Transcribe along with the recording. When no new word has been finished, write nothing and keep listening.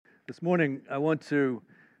This morning, I want to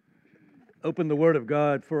open the Word of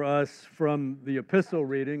God for us from the epistle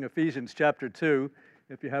reading, Ephesians chapter 2.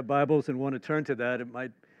 If you have Bibles and want to turn to that, it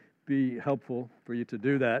might be helpful for you to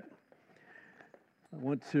do that. I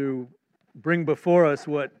want to bring before us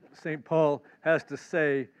what St. Paul has to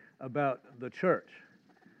say about the church.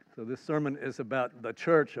 So this sermon is about the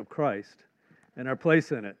church of Christ and our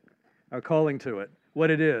place in it, our calling to it, what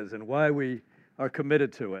it is, and why we are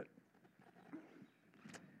committed to it.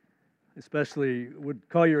 Especially would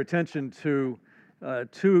call your attention to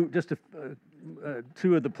two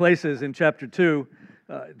of the places in chapter 2,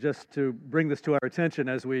 just to bring this to our attention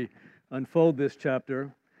as we unfold this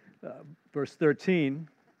chapter. Verse 13,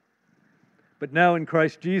 "But now in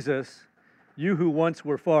Christ Jesus, you who once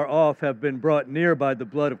were far off have been brought near by the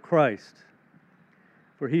blood of Christ.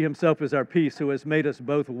 For he himself is our peace, who has made us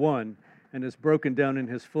both one, and has broken down in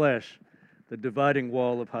his flesh the dividing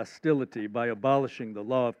wall of hostility by abolishing the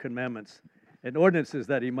law of commandments and ordinances,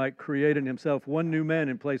 that he might create in himself one new man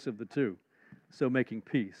in place of the two, so making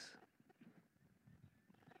peace."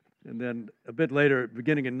 And then a bit later,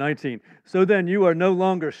 beginning in 19, "So then you are no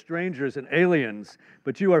longer strangers and aliens,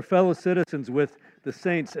 but you are fellow citizens with the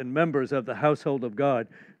saints and members of the household of God,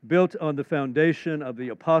 built on the foundation of the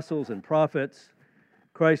apostles and prophets,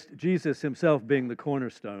 Christ Jesus himself being the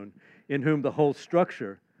cornerstone, in whom the whole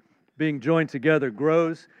structure, being joined together,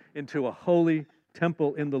 grows into a holy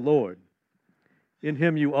temple in the Lord. In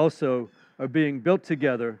him you also are being built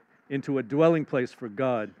together into a dwelling place for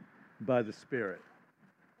God by the Spirit."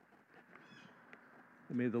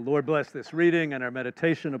 And may the Lord bless this reading and our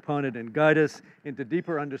meditation upon it and guide us into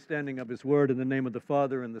deeper understanding of his word, in the name of the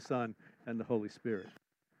Father and the Son and the Holy Spirit.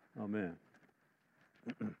 Amen.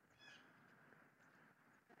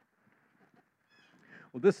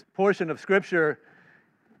 Well, this portion of Scripture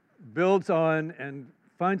builds on and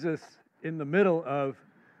finds us in the middle of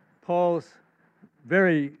Paul's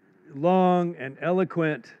very long and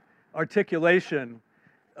eloquent articulation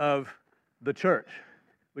of the church.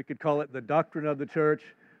 We could call it the doctrine of the church,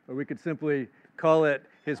 or we could simply call it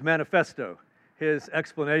his manifesto, his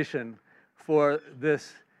explanation for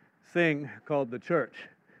this thing called the church,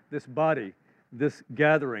 this body, this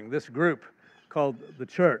gathering, this group called the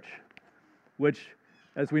church, which,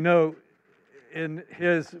 as we know, in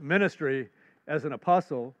his ministry as an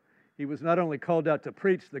apostle, he was not only called out to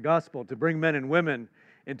preach the gospel, to bring men and women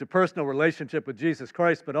into personal relationship with Jesus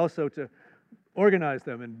Christ, but also to organize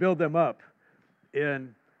them and build them up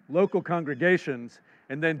in local congregations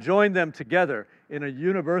and then join them together in a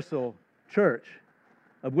universal church,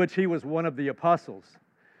 of which he was one of the apostles.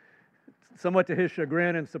 Somewhat to his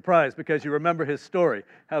chagrin and surprise, because you remember his story,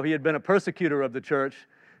 how he had been a persecutor of the church,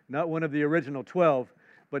 not one of the original 12,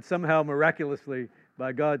 but somehow miraculously,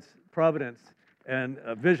 by God's providence and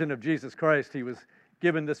a vision of Jesus Christ, he was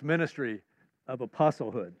given this ministry of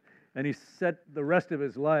apostlehood. And he set the rest of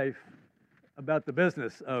his life about the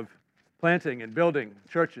business of planting and building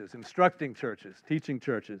churches, instructing churches, teaching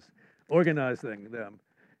churches, organizing them,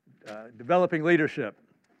 developing leadership,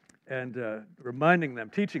 and reminding them,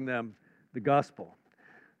 teaching them the gospel.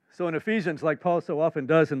 So in Ephesians, like Paul so often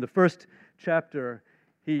does, in the first chapter,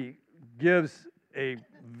 he gives a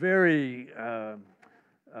very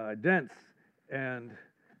dense and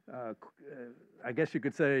I guess you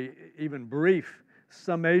could say even brief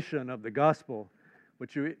summation of the gospel,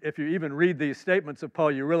 which if you even read these statements of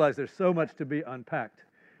Paul, you realize there's so much to be unpacked.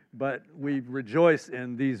 But we rejoice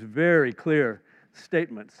in these very clear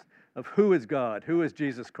statements of who is God, who is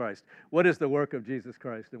Jesus Christ, what is the work of Jesus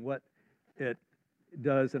Christ, and what it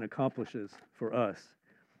does and accomplishes for us.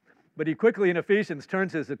 But he quickly in Ephesians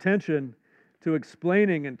turns his attention to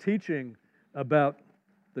explaining and teaching about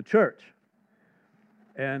the church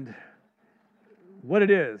and what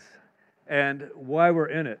it is and why we're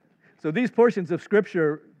in it. So these portions of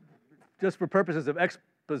Scripture, just for purposes of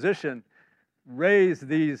exposition, raise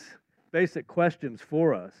these basic questions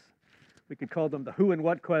for us. We could call them the who and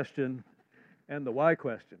what question and the why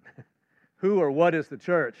question. Who or what is the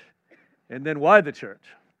church? And then why the church?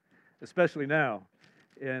 Especially now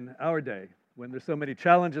in our day, when there's so many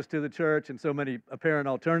challenges to the church and so many apparent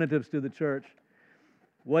alternatives to the church.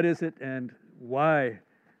 What is it and why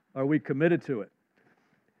are we committed to it?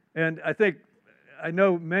 And I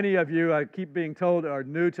know many of you, I keep being told, are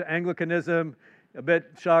new to Anglicanism, a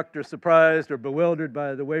bit shocked or surprised or bewildered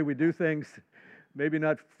by the way we do things, maybe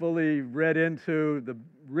not fully read into the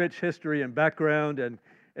rich history and background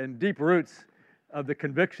and deep roots of the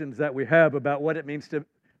convictions that we have about what it means to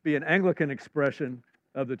be an Anglican expression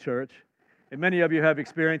of the church. And many of you have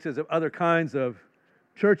experiences of other kinds of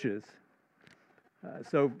churches.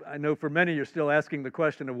 So I know for many you're still asking the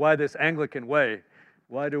question of why this Anglican way?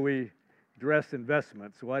 Why do we dress in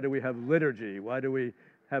vestments? Why do we have liturgy? Why do we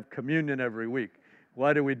have communion every week?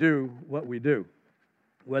 Why do we do what we do,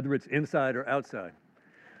 whether it's inside or outside,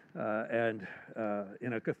 and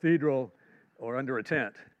in a cathedral or under a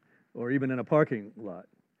tent, or even in a parking lot?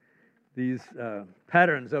 These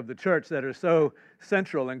patterns of the church that are so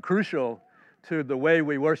central and crucial to the way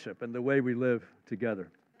we worship and the way we live together.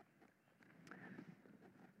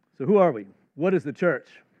 So who are we? What is the church?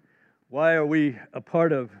 Why are we a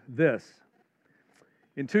part of this?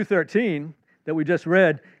 In 2:13 that we just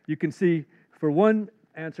read, you can see for one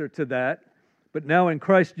answer to that, but now in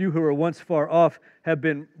Christ you who were once far off have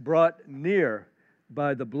been brought near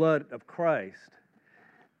by the blood of Christ.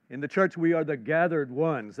 In the church, we are the gathered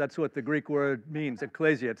ones. That's what the Greek word means,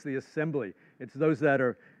 ecclesia. It's the assembly. It's those that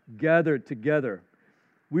are gathered together.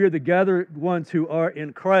 We are the gathered ones who are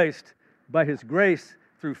in Christ by His grace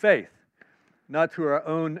through faith, not through our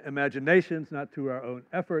own imaginations, not through our own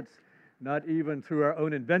efforts, not even through our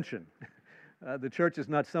own invention. The church is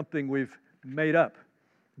not something we've made up,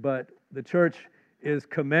 but the church is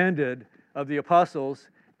commanded of the apostles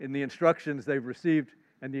in the instructions they've received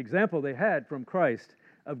and the example they had from Christ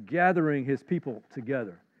of gathering His people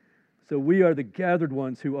together. So we are the gathered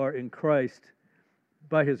ones who are in Christ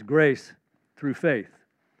by His grace through faith.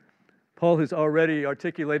 Paul has already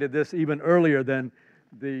articulated this even earlier than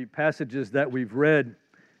the passages that we've read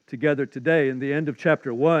together today. In the end of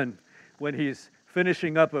chapter 1, when he's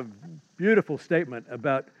finishing up a beautiful statement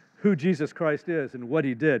about who Jesus Christ is and what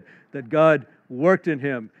He did, that God worked in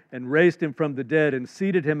Him and raised Him from the dead and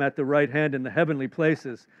seated Him at the right hand in the heavenly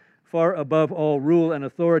places, far above all rule and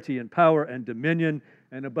authority and power and dominion,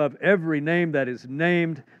 and above every name that is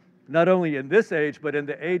named, not only in this age, but in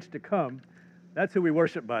the age to come. That's who we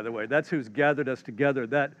worship, by the way. That's who's gathered us together,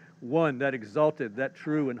 that one, that exalted, that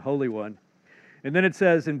true and holy one. And then it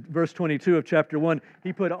says in verse 22 of chapter 1,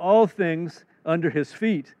 He put all things under His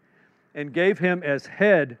feet and gave Him as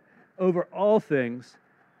head over all things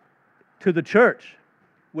to the church,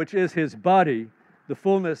 which is His body, the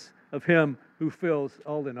fullness of Him who fills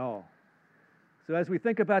all in all. So as we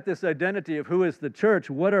think about this identity of who is the church,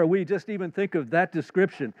 what are we? Just even think of that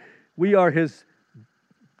description. We are His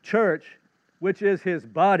church, which is His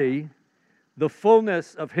body, the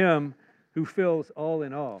fullness of Him who fills all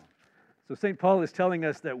in all. So St. Paul is telling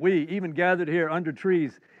us that we, even gathered here under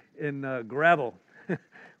trees in gravel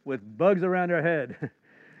with bugs around our head,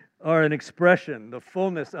 are an expression, the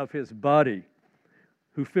fullness of His body,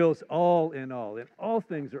 who fills all in all. And all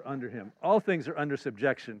things are under Him. All things are under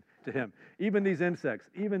subjection to Him. Even these insects,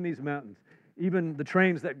 even these mountains, even the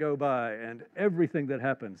trains that go by, and everything that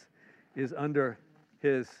happens is under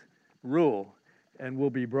His rule and will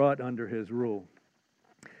be brought under His rule.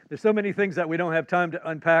 There's so many things that we don't have time to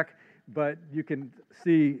unpack, but you can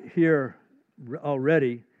see here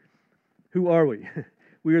already, who are we?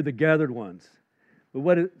 We are the gathered ones. But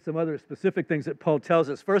what are some other specific things that Paul tells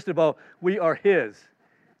us? First of all, we are His.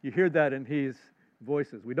 You hear that in His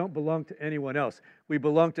voices. We don't belong to anyone else. We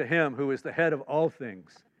belong to Him who is the head of all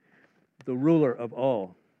things, the ruler of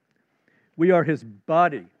all. We are His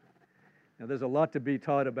body. Now, there's a lot to be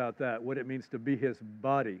taught about that, what it means to be His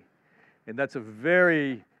body. And that's a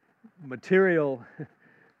very material,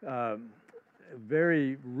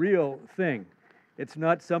 very real thing. It's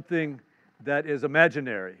not something that is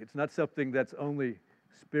imaginary. It's not something that's only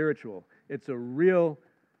spiritual. It's a real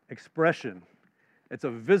expression. It's a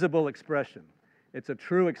visible expression. It's a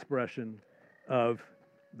true expression of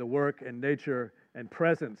the work and nature and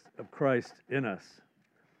presence of Christ in us.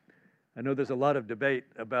 I know there's a lot of debate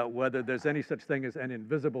about whether there's any such thing as an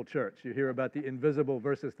invisible church. You hear about the invisible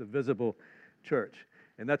versus the visible church.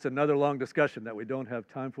 And that's another long discussion that we don't have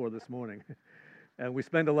time for this morning. And we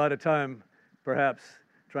spend a lot of time, perhaps,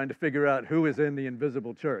 trying to figure out who is in the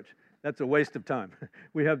invisible church. That's a waste of time.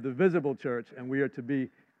 We have the visible church, and we are to be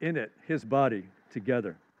in it, His body,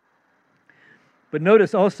 together. But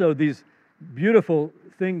notice also these beautiful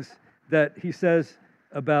things that he says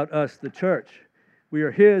about us, the church. We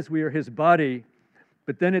are His body,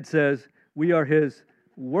 but then it says we are His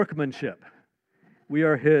workmanship. We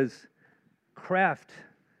are His craft.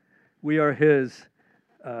 We are His,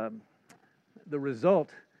 the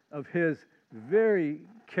result of His very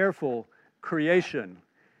careful creation,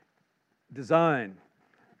 design,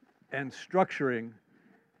 and structuring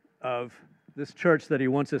of this church that He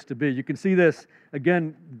wants us to be. You can see this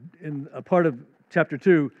again in a part of chapter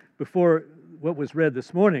 2 before what was read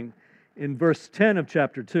this morning in verse 10 of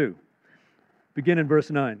chapter 2. Begin in verse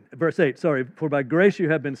 8. For by grace you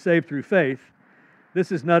have been saved through faith.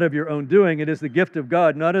 This is not of your own doing. It is the gift of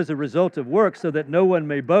God, not as a result of works, so that no one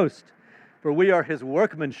may boast. For we are His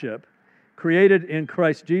workmanship, created in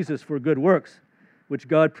Christ Jesus for good works, which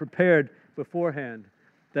God prepared beforehand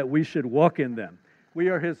that we should walk in them. We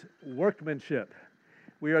are His workmanship.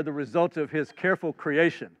 We are the result of His careful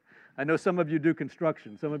creation. I know some of you do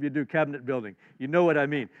construction, some of you do cabinet building. You know what I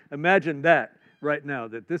mean. Imagine that right now,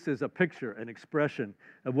 that this is a picture, an expression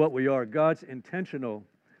of what we are, God's intentional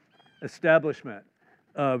establishment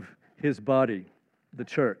of His body, the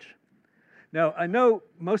church. Now, I know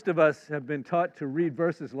most of us have been taught to read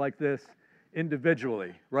verses like this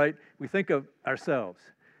individually, right? We think of ourselves,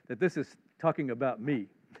 that this is talking about me.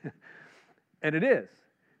 And it is.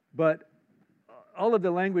 But all of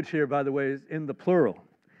the language here, by the way, is in the plural.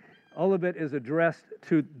 All of it is addressed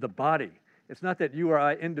to the body. It's not that you or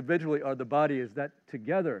I individually are the body, it's that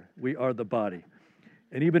together we are the body.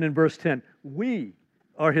 And even in verse 10, we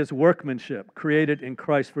are His workmanship, created in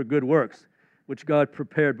Christ for good works, which God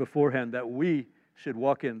prepared beforehand that we should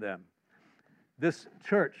walk in them. This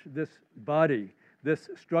church, this body, this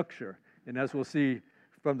structure, and as we'll see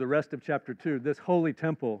from the rest of chapter 2, this holy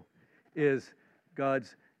temple is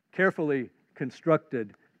God's carefully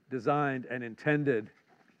constructed, designed, and intended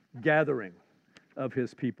gathering of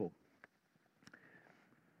His people.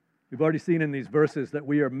 We've already seen in these verses that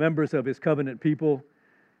we are members of His covenant people,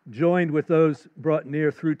 joined with those brought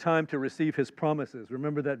near through time to receive His promises.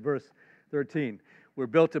 Remember that verse 13. We're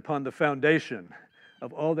built upon the foundation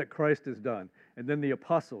of all that Christ has done. And then the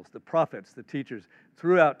apostles, the prophets, the teachers,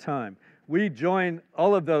 throughout time. We join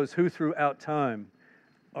all of those who throughout time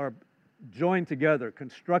are joined together,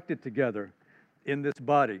 constructed together in this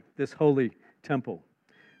body, this holy temple,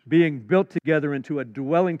 being built together into a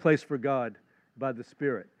dwelling place for God by the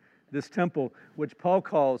Spirit. This temple, which Paul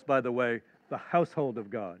calls, by the way, the household of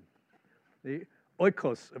God. The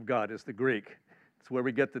oikos of God is the Greek. It's where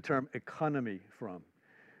we get the term economy from.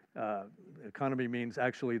 Economy means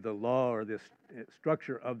actually the law or the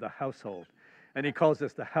structure of the household. And he calls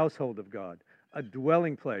us the household of God, a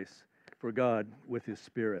dwelling place for God with His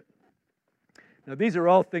Spirit. Now, these are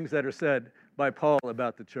all things that are said by Paul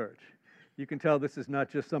about the church. You can tell this is not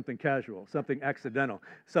just something casual, something accidental,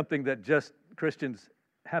 something that just Christians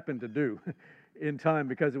happened to do in time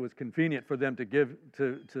because it was convenient for them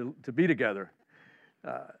to be together.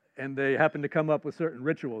 And they happen to come up with certain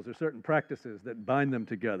rituals or certain practices that bind them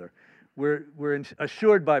together. We're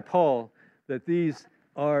assured by Paul that these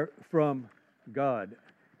are from God,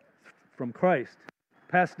 from Christ,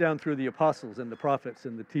 passed down through the apostles and the prophets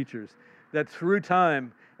and the teachers, that through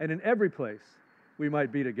time and in every place we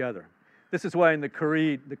might be together. This is why in the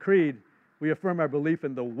creed, we affirm our belief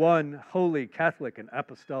in the one holy Catholic and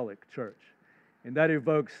apostolic church. And that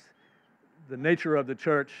evokes the nature of the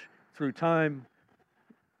church through time,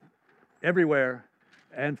 everywhere,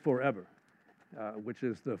 and forever, which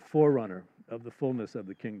is the forerunner of the fullness of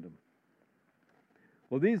the kingdom.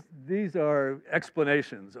 Well, these are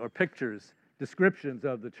explanations or pictures, descriptions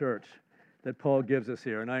of the church that Paul gives us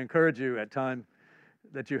here. And I encourage you at time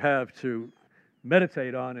that you have to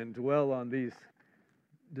meditate on and dwell on these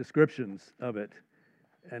descriptions of it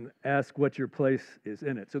and ask what your place is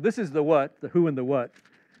in it. So this is the what, the who and the what.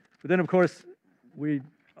 But then, of course, we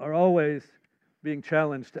are always being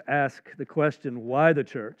challenged to ask the question, why the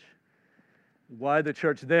church? Why the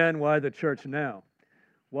church then? Why the church now?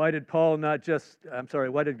 Why did God just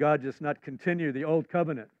not continue the old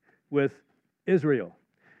covenant with Israel?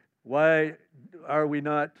 Why are we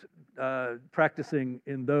not practicing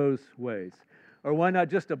in those ways? Or why not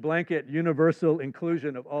just a blanket universal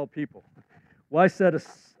inclusion of all people? Why set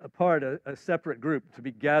apart a separate group to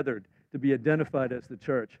be gathered, to be identified as the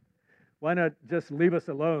church? Why not just leave us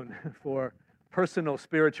alone for personal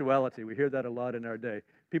spirituality? We hear that a lot in our day.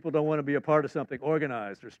 People don't want to be a part of something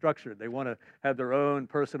organized or structured. They want to have their own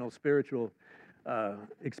personal spiritual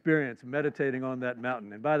experience meditating on that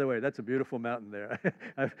mountain. And by the way, that's a beautiful mountain there.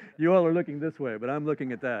 You all are looking this way, but I'm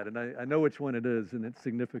looking at that, and I know which one it is and its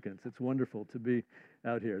significance. It's wonderful to be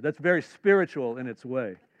out here. That's very spiritual in its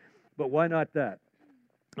way. But why not that?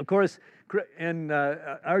 Of course, in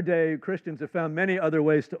our day, Christians have found many other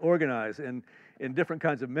ways to organize in different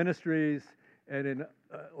kinds of ministries and in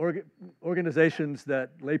organizations that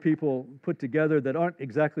lay people put together that aren't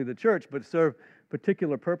exactly the church, but serve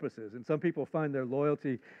particular purposes. And some people find their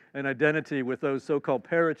loyalty and identity with those so-called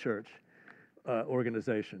parachurch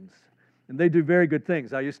organizations. And they do very good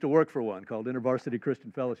things. I used to work for one called InterVarsity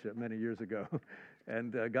Christian Fellowship many years ago,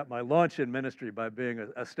 and got my launch in ministry by being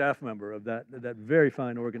a staff member of that very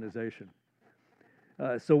fine organization.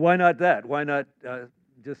 So why not that? Why not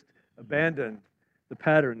just abandon the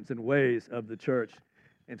patterns and ways of the church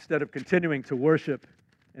instead of continuing to worship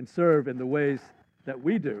and serve in the ways that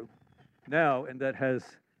we do now and that has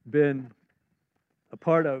been a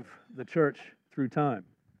part of the church through time.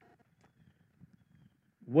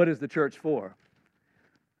 What is the church for?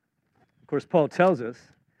 Of course, Paul tells us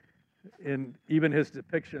in even his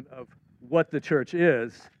depiction of what the church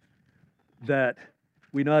is, that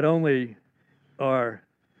we not only are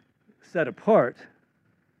set apart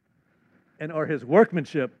and are his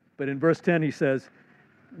workmanship, but in verse 10 he says,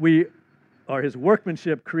 we are his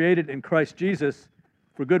workmanship created in Christ Jesus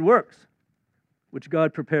for good works, which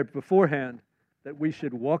God prepared beforehand that we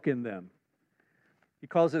should walk in them. He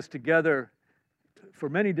calls us together for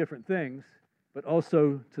many different things, but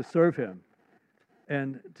also to serve him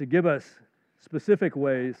and to give us specific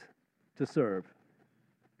ways to serve.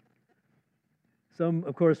 Some,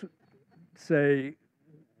 of course, say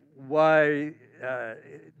why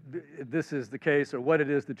this is the case or what it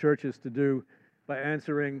is the church is to do by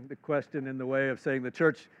answering the question in the way of saying the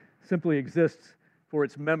church simply exists for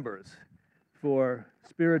its members, for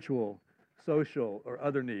spiritual, social, or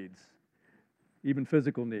other needs, even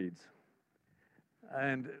physical needs.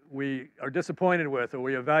 And we are disappointed with, or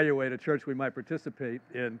we evaluate a church we might participate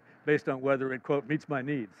in based on whether it, quote, meets my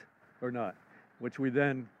needs or not, which we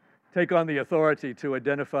then take on the authority to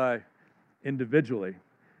identify individually.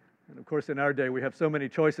 And of course, in our day, we have so many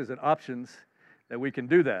choices and options that we can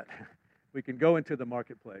do that. We can go into the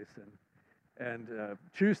marketplace and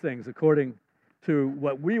choose things according to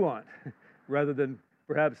what we want, rather than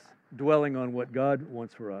perhaps dwelling on what God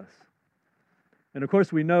wants for us. And of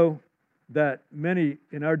course, we know that many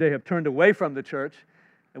in our day have turned away from the church,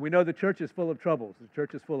 and we know the church is full of troubles, the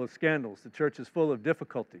church is full of scandals, the church is full of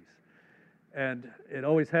difficulties, and it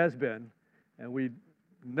always has been, and we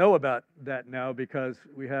know about that now because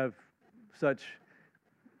we have such,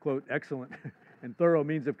 quote, excellent and thorough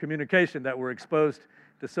means of communication that we're exposed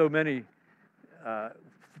to so many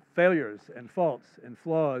failures and faults and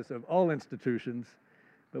flaws of all institutions,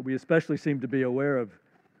 but we especially seem to be aware of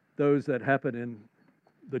those that happen in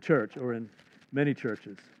the church or in many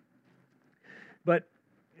churches. But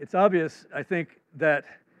it's obvious, I think, that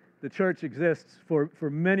the church exists for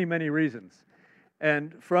many, many reasons.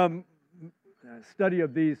 And from study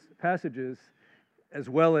of these passages, as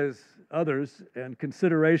well as others, and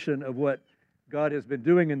consideration of what God has been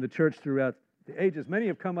doing in the church throughout the ages, many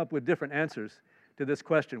have come up with different answers to this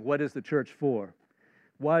question: what is the church for?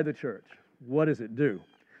 Why the church? What does it do?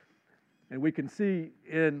 And we can see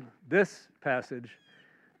in this passage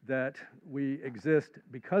that we exist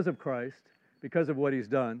because of Christ, because of what he's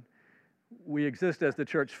done. We exist as the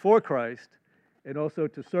church for Christ and also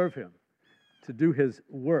to serve him, to do his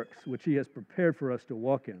works, which he has prepared for us to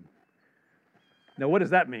walk in. Now, what does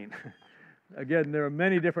that mean? Again, there are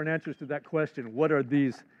many different answers to that question. What are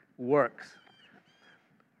these works?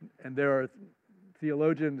 And there are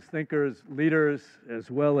theologians, thinkers, leaders, as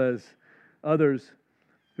well as others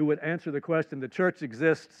who would answer the question: the church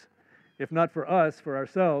exists, if not for us, for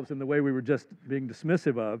ourselves, in the way we were just being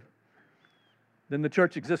dismissive of, then the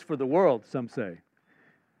church exists for the world, some say,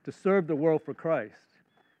 to serve the world for Christ.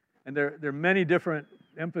 And there are many different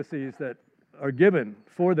emphases that are given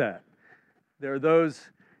for that. There are those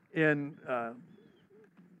in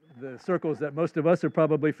the circles that most of us are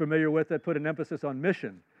probably familiar with that put an emphasis on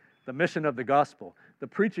mission, the mission of the gospel, the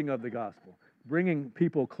preaching of the gospel, bringing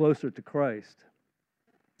people closer to Christ.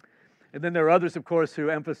 And then there are others, of course, who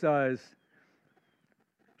emphasize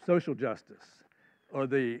social justice, or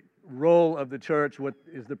the role of the church, what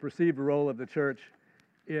is the perceived role of the church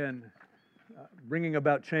in bringing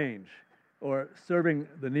about change, or serving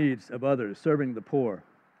the needs of others, serving the poor.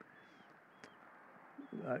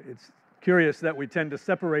 It's curious that we tend to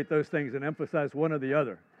separate those things and emphasize one or the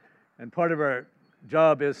other. And part of our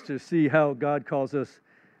job is to see how God calls us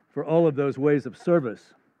for all of those ways of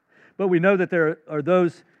service. But we know that there are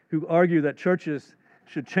those who argue that churches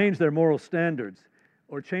should change their moral standards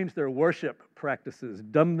or change their worship practices,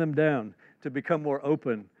 dumb them down to become more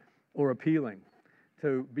open or appealing,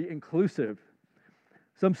 to be inclusive.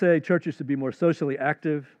 Some say churches should be more socially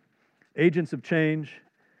active, agents of change,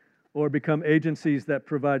 or become agencies that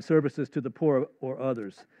provide services to the poor or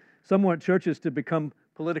others. Some want churches to become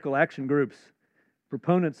political action groups,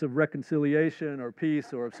 proponents of reconciliation or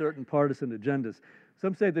peace or of certain partisan agendas.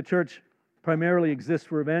 Some say the church primarily exists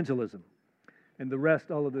for evangelism, and the rest,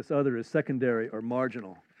 all of this other, is secondary or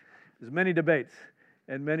marginal. There's many debates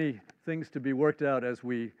and many things to be worked out as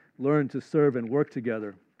we learn to serve and work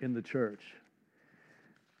together in the church.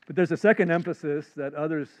 But there's a second emphasis that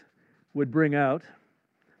others would bring out,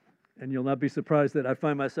 and you'll not be surprised that I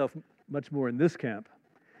find myself much more in this camp,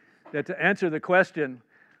 that to answer the question,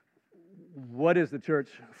 what is the church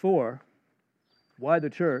for? Why the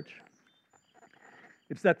church?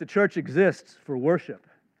 It's that the church exists for worship.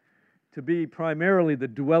 to be primarily the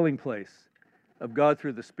dwelling place of God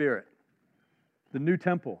through the Spirit, the new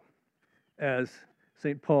temple, as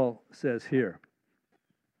St. Paul says here.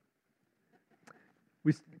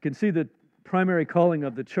 We can see the primary calling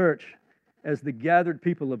of the church as the gathered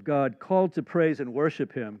people of God, called to praise and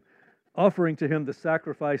worship Him, offering to Him the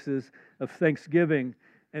sacrifices of thanksgiving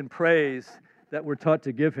and praise that we're taught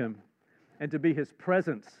to give Him, and to be His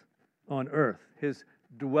presence on earth, His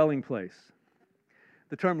dwelling place.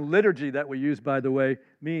 The term liturgy that we use, by the way,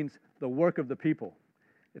 means the work of the people.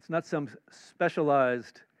 It's not some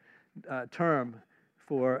specialized term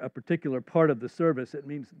for a particular part of the service. It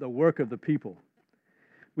means the work of the people.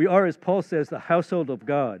 We are, as Paul says, the household of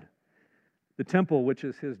God, the temple which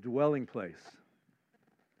is His dwelling place.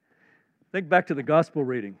 Think back to the gospel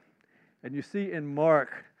reading, and you see in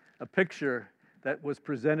Mark a picture that was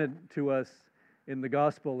presented to us in the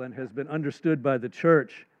gospel and has been understood by the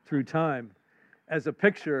church through time as a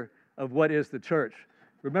picture of what is the church.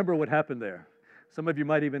 Remember what happened there. Some of you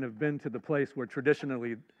might even have been to the place where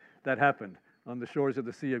traditionally that happened, on the shores of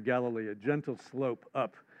the Sea of Galilee, a gentle slope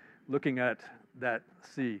up, looking at that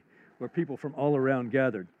sea, where people from all around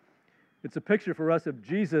gathered. It's a picture for us of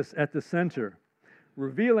Jesus at the center,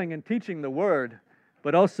 revealing and teaching the word,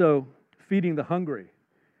 but also feeding the hungry.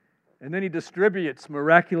 And then He distributes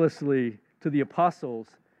miraculously to the apostles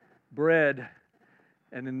bread,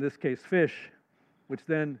 and in this case fish, which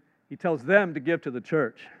then He tells them to give to the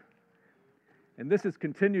church. And this is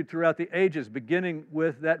continued throughout the ages, beginning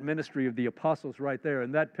with that ministry of the apostles right there.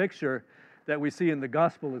 And that picture that we see in the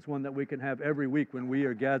gospel is one that we can have every week when we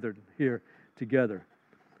are gathered here together.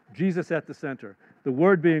 Jesus at the center, the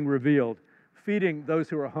word being revealed, feeding those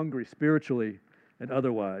who are hungry spiritually and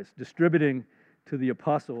otherwise, distributing to the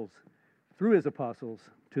apostles, through His apostles,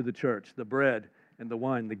 to the church, the bread and the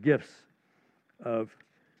wine, the gifts of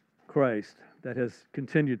Christ that has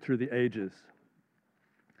continued through the ages.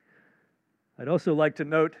 I'd also like to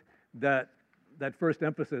note that first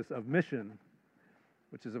emphasis of mission,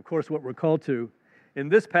 which is of course what we're called to, in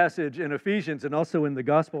this passage in Ephesians and also in the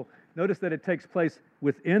gospel, notice that it takes place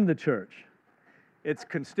within the church. It's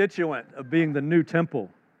constituent of being the new temple.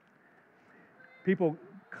 People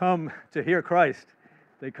come to hear Christ.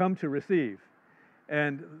 They come to receive.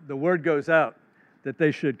 And the word goes out that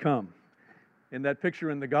they should come. In that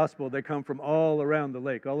picture in the gospel, they come from all around the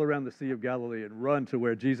lake, all around the Sea of Galilee, and run to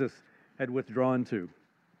where Jesus had withdrawn to.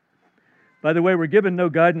 By the way, we're given no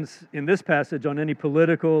guidance in this passage on any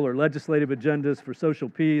political or legislative agendas for social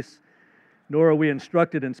peace, nor are we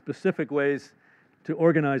instructed in specific ways to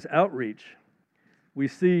organize outreach. We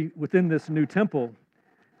see within this new temple,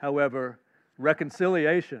 however,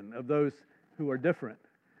 reconciliation of those who are different,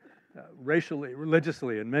 racially,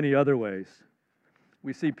 religiously, and many other ways.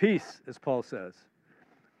 We see peace, as Paul says.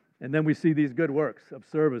 And then we see these good works of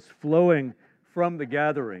service flowing from the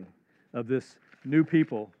gathering of this new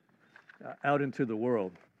people out into the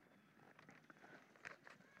world.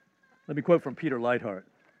 Let me quote from Peter Leithart.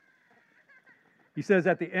 He says,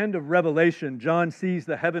 at the end of Revelation, John sees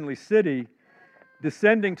the heavenly city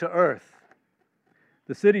descending to earth.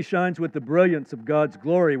 The city shines with the brilliance of God's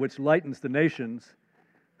glory, which lightens the nations,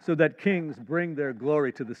 so that kings bring their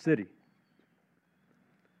glory to the city.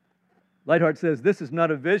 Leithart says, this is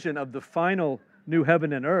not a vision of the final new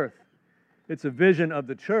heaven and earth. It's a vision of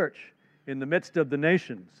the church in the midst of the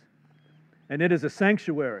nations. And it is a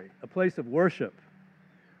sanctuary, a place of worship.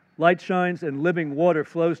 Light shines and living water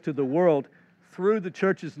flows to the world through the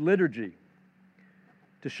church's liturgy.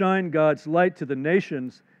 To shine God's light to the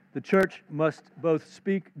nations, the church must both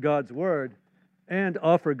speak God's word and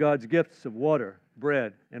offer God's gifts of water,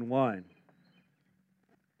 bread, and wine.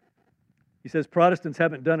 He says Protestants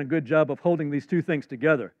haven't done a good job of holding these two things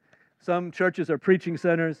together. Some churches are preaching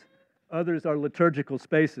centers, others are liturgical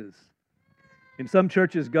spaces. In some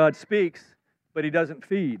churches, God speaks, but He doesn't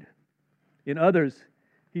feed. In others,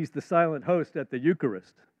 He's the silent host at the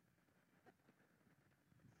Eucharist.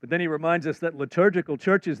 But then he reminds us that liturgical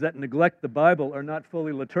churches that neglect the Bible are not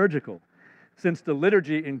fully liturgical, since the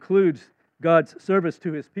liturgy includes God's service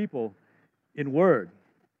to His people in word.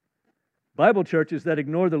 Bible churches that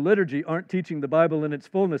ignore the liturgy aren't teaching the Bible in its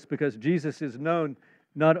fullness, because Jesus is known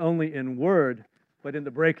not only in word, but in the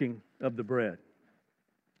breaking of the bread.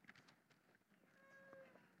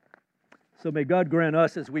 So may God grant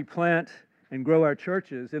us, as we plant and grow our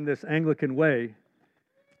churches in this Anglican way,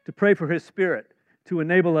 to pray for His Spirit to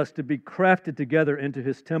enable us to be crafted together into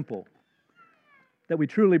His temple, that we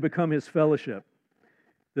truly become His fellowship,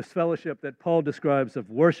 this fellowship that Paul describes of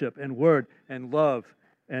worship and word and love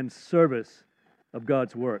and service of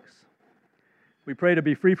God's works. We pray to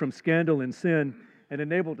be free from scandal and sin and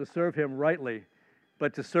enabled to serve Him rightly,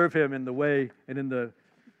 but to serve him in the way and in the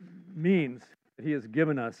means that he has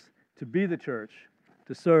given us to be the church,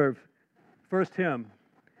 to serve first him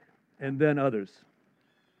and then others.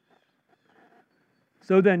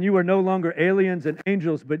 So then, you are no longer aliens and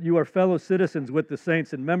angels, but you are fellow citizens with the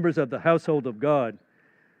saints and members of the household of God,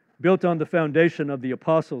 built on the foundation of the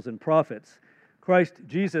apostles and prophets, Christ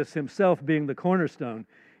Jesus himself being the cornerstone,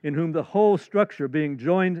 in whom the whole structure being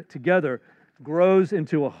joined together grows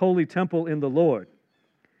into a holy temple in the Lord.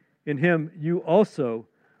 In him you also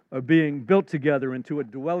are being built together into a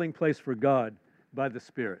dwelling place for God by the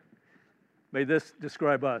Spirit. May this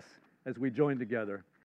describe us as we join together